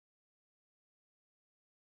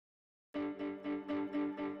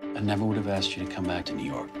I never would have asked you to come back to New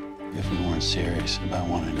York if we weren't serious about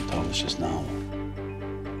wanting to publish this novel.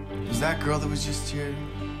 Was that girl that was just here,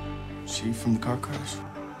 she from the car crash?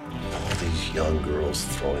 All these young girls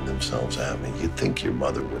throwing themselves at me. You'd think your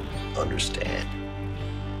mother would understand.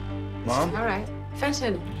 Mom? All right.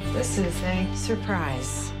 Fenton, this is a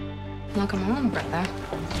surprise. Welcome home, brother.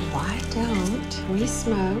 Why don't we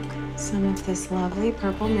smoke some of this lovely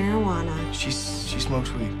purple marijuana? She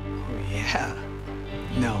smokes weed. Oh, yeah.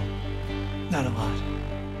 No, not a lot.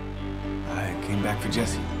 I came back for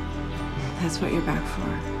Jessie. That's what you're back for.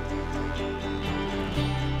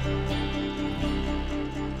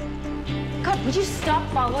 God, would you stop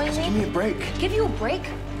following me? Give me a break. Give you a break?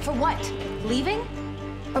 For what? Leaving?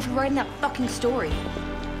 Or for writing that fucking story?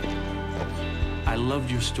 I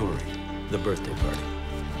loved your story, The Birthday Party.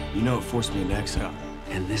 You know it forced me into exile.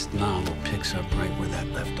 And this novel picks up right where that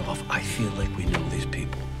left off. I feel like we know these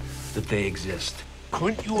people, that they exist.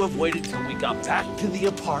 Couldn't you have waited till we got back to the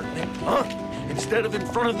apartment, huh? Instead of in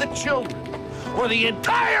front of the children or the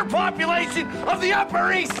entire population of the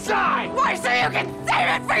Upper East Side? Why, so you can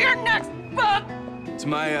save it for your next book? To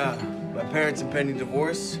my parents' impending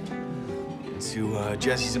divorce, to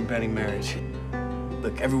Jessie's impending marriage.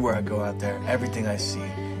 Look, everywhere I go out there, everything I see,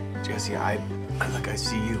 Jessie, I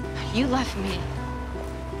see you. You left me.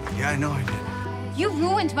 Yeah, I know I did. You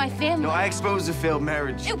ruined my family. No, I exposed a failed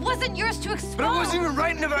marriage. It wasn't yours to expose. But I wasn't even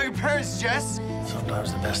writing about your parents, Jess.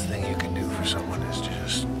 Sometimes the best thing you can do for someone is to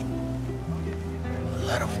just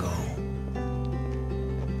let them go.